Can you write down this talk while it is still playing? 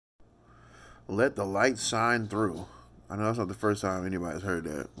Let the light shine through. I know that's not the first time anybody's heard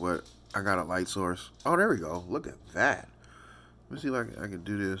that, but I got a light source. Oh, there we go. Look at that. Let me see if I can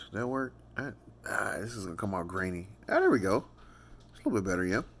do this. That work? This is gonna come out grainy. There we go. It's a little bit better,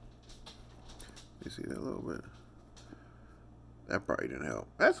 yeah. You see that a little bit? That probably didn't help.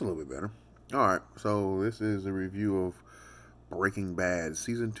 That's a little bit better. All right. So this is a review of Breaking Bad,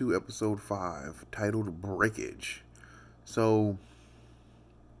 season 2, episode 5, titled "Breakage." So,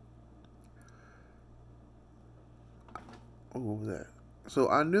 what was that? So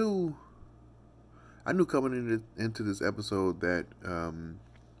I knew coming into this episode that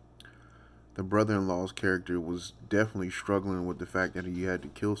the brother-in-law's character was definitely struggling with the fact that he had to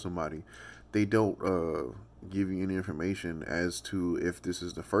kill somebody. They don't give you any information as to if this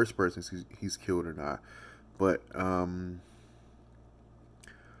is the first person he's killed or not. But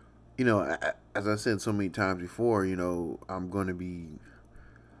as I said so many times before, I'm going to be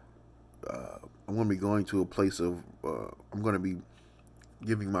going to a place of I'm going to be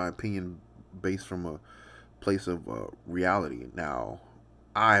giving my opinion based from a place of reality. Now,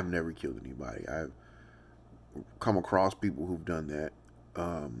 I've never killed anybody. I've come across people who've done that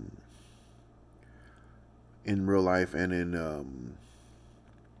in real life and in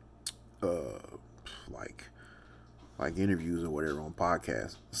like interviews or whatever on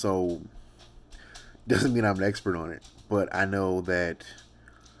podcasts. So doesn't mean I'm an expert on it, but I know that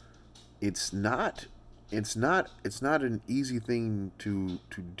it's not an easy thing to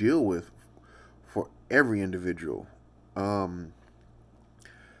deal with for every individual.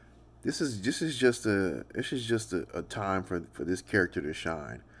 This is just a time for this character to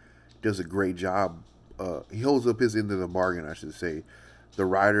shine. Does a great job. He holds up his end of the bargain, I should say. The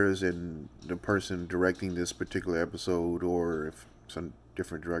writers and the person directing this particular episode, or if some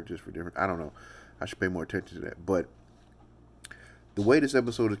different directors for different, I don't know. I should pay more attention to that. But the way this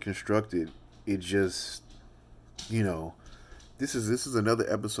episode is constructed, it just, this is another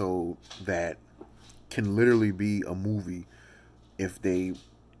episode that can literally be a movie if they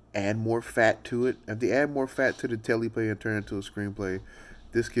add more fat to it. If they add more fat to the teleplay and turn it into a screenplay,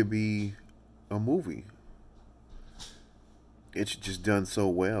 this could be a movie. It's just done so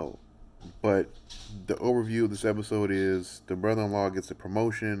well. But the overview of this episode is the brother-in-law gets a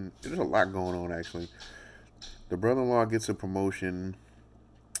promotion. There's a lot going on, actually. The brother-in-law gets a promotion.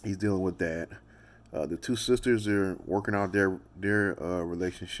 He's dealing with that. The two sisters are working out their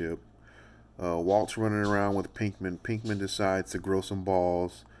relationship. Walt's running around with Pinkman. Pinkman decides to grow some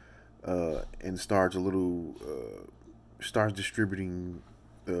balls and starts distributing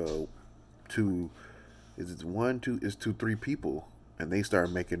to three people, and they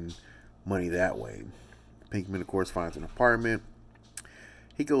start making money that way. Pinkman, of course, finds an apartment.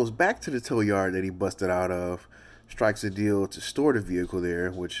 He goes back to the tow yard that he busted out of, strikes a deal to store the vehicle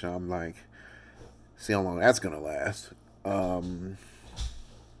there, which I'm like, see how long that's gonna last.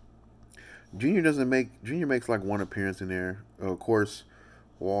 Junior makes like one appearance in there. Of course,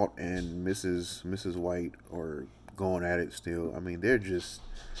 Walt and Mrs. White are going at it still. I mean,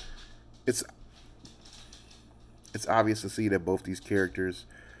 it's obvious to see that both these characters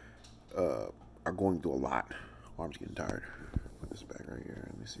are going through a lot. Arm's getting tired. Put this back right here.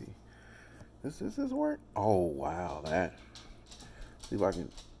 Let me see. This work? Oh wow, that. See if I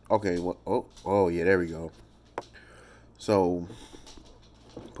can. Okay. Well, oh yeah. There we go. So,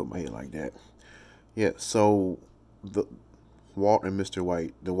 put my head like that. Yeah. So the Walt and Mr.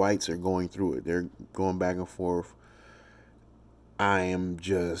 White, the Whites are going through it. They're going back and forth. I am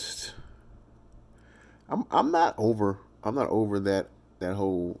just. I'm not over. I'm not over that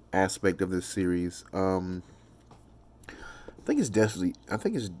whole aspect of this series. I think it's definitely. I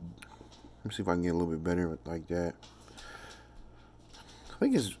think it's. Let me see if I can get a little bit better like that. I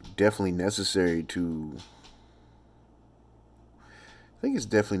think it's definitely necessary to. I think it's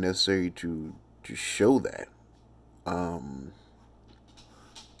definitely necessary to show that.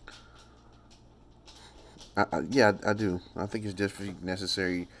 Yeah, I do. I think it's definitely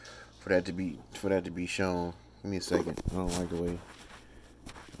necessary for that to be shown. Give me a second. I don't like the way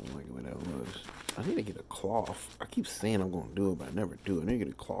that looks. I need to get a cloth. I keep saying I'm gonna do it, but I never do. I need to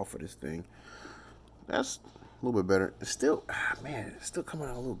get a cloth for this thing. That's a little bit better. It's still, man, it's still coming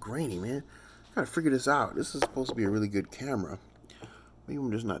out a little grainy, man. I gotta figure this out. This is supposed to be a really good camera. Maybe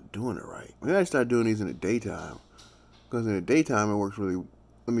I'm just not doing it right. Maybe I start doing these in the daytime. Because in the daytime, it works really.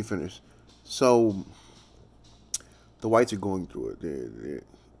 Let me finish. So, the Whites are going through it.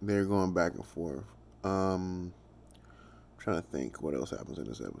 They're going back and forth. Trying to think what else happens in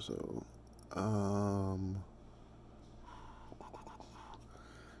this episode.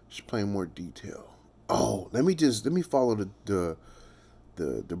 Just playing more detail. Oh, let me follow the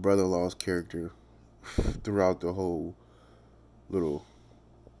the brother-in-law's character throughout the whole little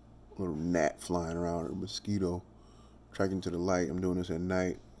gnat flying around, or mosquito tracking to the light. I'm doing this at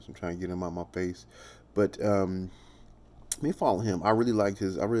night, so I'm trying to get him out my face. But me follow him. I really liked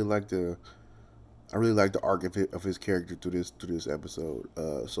his. I really like the arc of his character through this episode.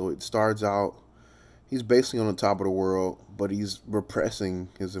 So it starts out. He's basically on the top of the world, but he's repressing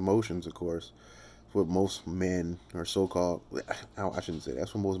his emotions. Of course, what most men or so-called. I shouldn't say that.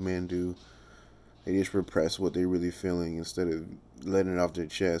 That's what most men do. They just repress what they're really feeling instead of letting it off their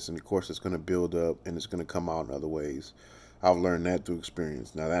chest. And of course, it's going to build up and it's going to come out in other ways. I've learned that through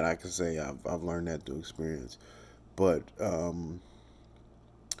experience. Now that I can say I've learned that through experience. But so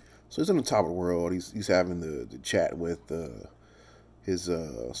he's on the top of the world. He's having the chat with his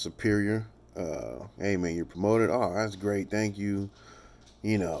superior. Hey man, you're promoted. Oh, that's great. Thank you.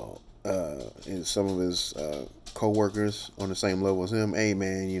 You know, and some of his co-workers on the same level as him. Hey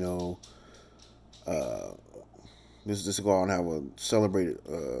man, you know, let's go out and have a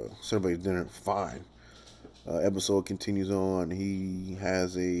celebrated dinner. Fine. Episode continues on. He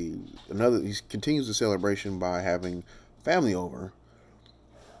has another. He continues the celebration by having family over.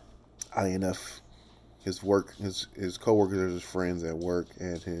 Oddly enough, his coworkers are his friends at work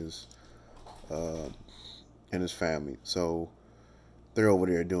uh, and his family. So they're over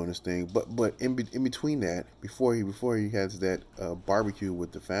there doing this thing. But in between that, before he has that barbecue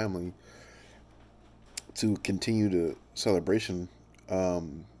with the family to continue the celebration,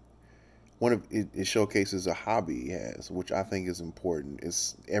 it showcases a hobby he has, which I think is important.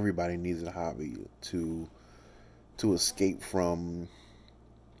 It's everybody needs a hobby to escape from.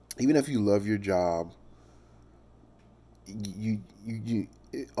 Even if you love your job, you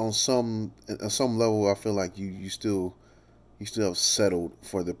on some level, I feel like you still have settled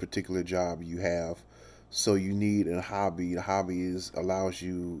for the particular job you have. So you need a hobby. The hobby allows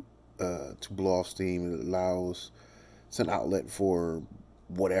you to blow off steam. It's an outlet for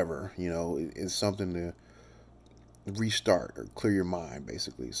whatever, you know. It's something to restart or clear your mind,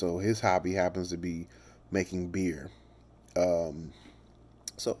 basically. So his hobby happens to be making beer.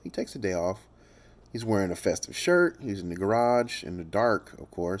 So he takes the day off. He's wearing a festive shirt. He's in the garage in the dark, of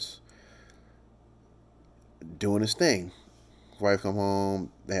course, doing his thing. His wife come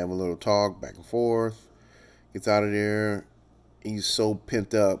home. They have a little talk back and forth. Gets out of there. He's so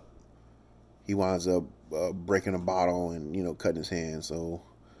pent up. He winds up breaking a bottle and cutting his hand. So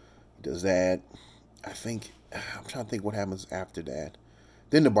he does that. I'm trying to think what happens after that.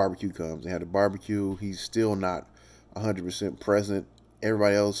 Then the barbecue comes. They have the barbecue. He's still not 100% present.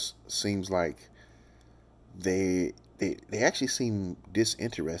 Everybody else seems like they actually seem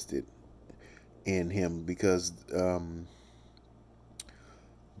disinterested in him because the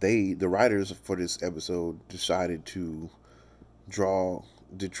writers for this episode decided to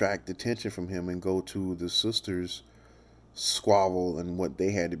detract attention from him and go to the sisters' squabble and what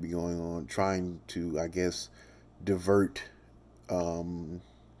they had to be going on, trying to, I guess, divert um,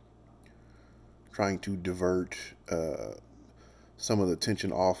 some of the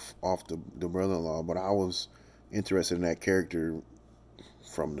tension off the brother-in-law. But I was interested in that character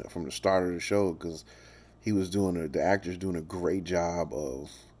from the start of the show because the actor's doing a great job of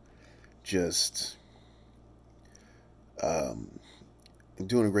just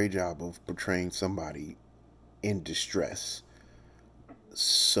doing a great job of portraying somebody in distress.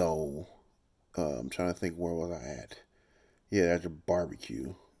 So I'm trying to think, where was I at? Yeah, at the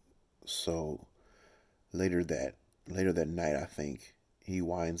barbecue. So later that night, I think he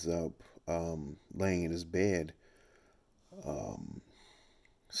winds up laying in his bed,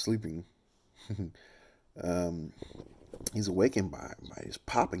 sleeping. um, he's awakened by this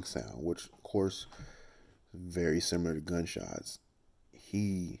popping sound, which of course very similar to gunshots.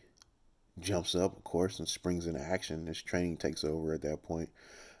 He jumps up, of course, and springs into action. His training takes over at that point.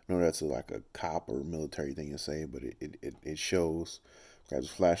 I know that's like a cop or military thing to say, but it shows. Grabs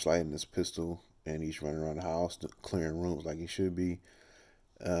a flashlight and his pistol, and he's running around the house, clearing rooms like he should be.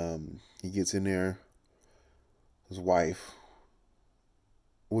 He gets in there. His wife,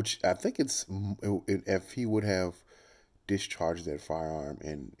 which I think if he would have discharged that firearm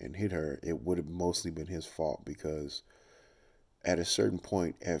and hit her, it would have mostly been his fault because at a certain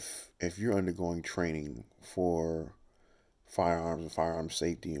point, if you're undergoing training for firearms and firearm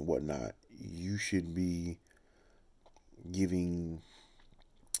safety and whatnot, you should be giving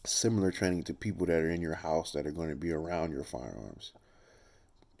similar training to people that are in your house that are going to be around your firearms.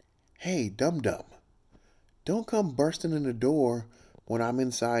 Hey, dum dum, don't come bursting in the door when I'm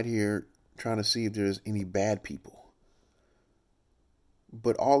inside here trying to see if there's any bad people.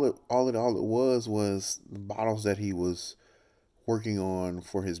 But all it was the bottles that he was working on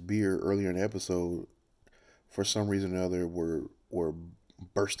for his beer earlier in the episode, for some reason or another, were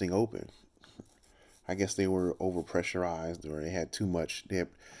bursting open. I guess they were over pressurized, or they had too much.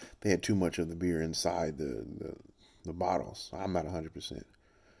 They had too much of the beer inside the bottles. I'm not 100%,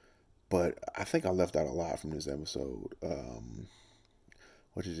 but I think I left out a lot from this episode,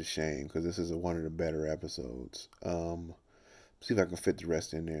 which is a shame because this is one of the better episodes. See if I can fit the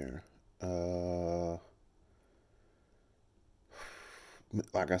rest in there.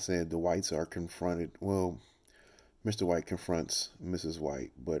 Like I said, the Whites are confronted. Well, Mr. White confronts Mrs.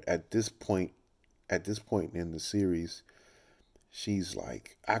 White, but at this point in the series, she's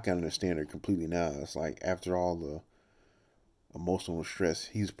like, I can understand her completely now. It's like after all the emotional stress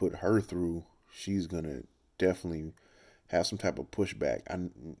he's put her through, she's gonna definitely have some type of pushback.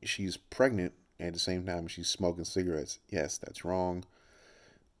 She's pregnant at the same time she's smoking cigarettes. Yes, that's wrong,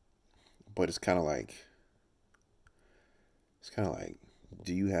 but it's kind of like,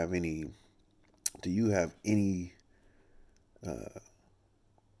 do you have any? Do you have any? Uh,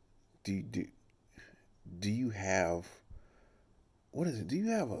 do you, do do you have what is it? Do you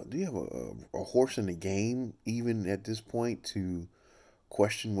have a horse in the game even at this point to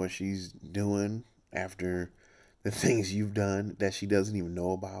question what she's doing after the things you've done that she doesn't even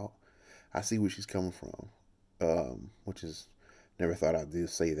know about? I see where she's coming from, which is never thought I'd do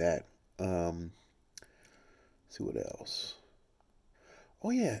say that. Um, see what else. Oh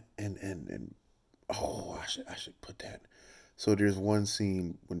yeah, and oh, I should put that. So there's one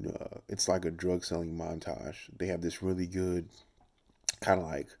scene when it's like a drug selling montage. They have this really good kind of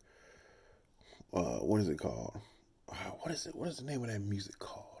like what is it called? What is it? What is the name of that music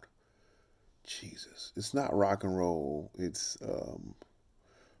called? Jesus, it's not rock and roll. It's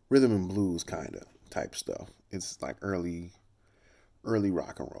rhythm and blues kind of type stuff. It's like early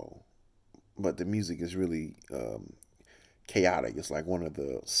rock and roll, but the music is really chaotic. It's like one of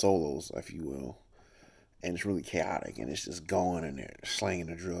the solos, if you will, and it's really chaotic, and it's just going and they're slanging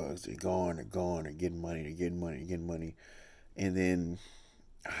the drugs. They're getting money, they're getting money, and then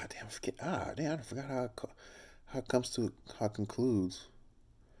I forgot how it comes to how it concludes.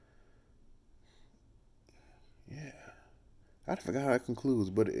 Yeah, I forgot how it concludes,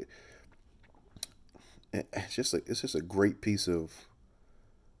 but it's just uh, a great piece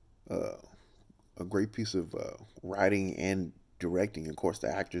of writing and directing. Of course, the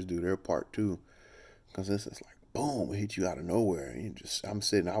actors do their part too, because this is like boom, it hit you out of nowhere.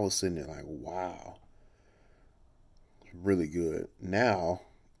 And I was sitting there like, wow, really good. Now,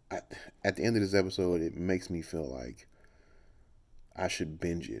 at the end of this episode, it makes me feel like I should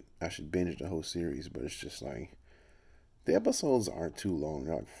binge it. I should binge the whole series, but it's just like the episodes aren't too long.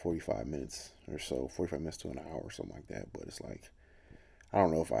 They're like 45 minutes or so, 45 minutes to an hour or something like that. But it's like I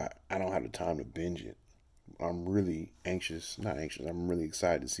don't know if I don't have the time to binge it. I'm really anxious, not anxious. I'm really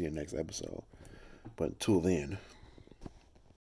excited to see the next episode. But until then,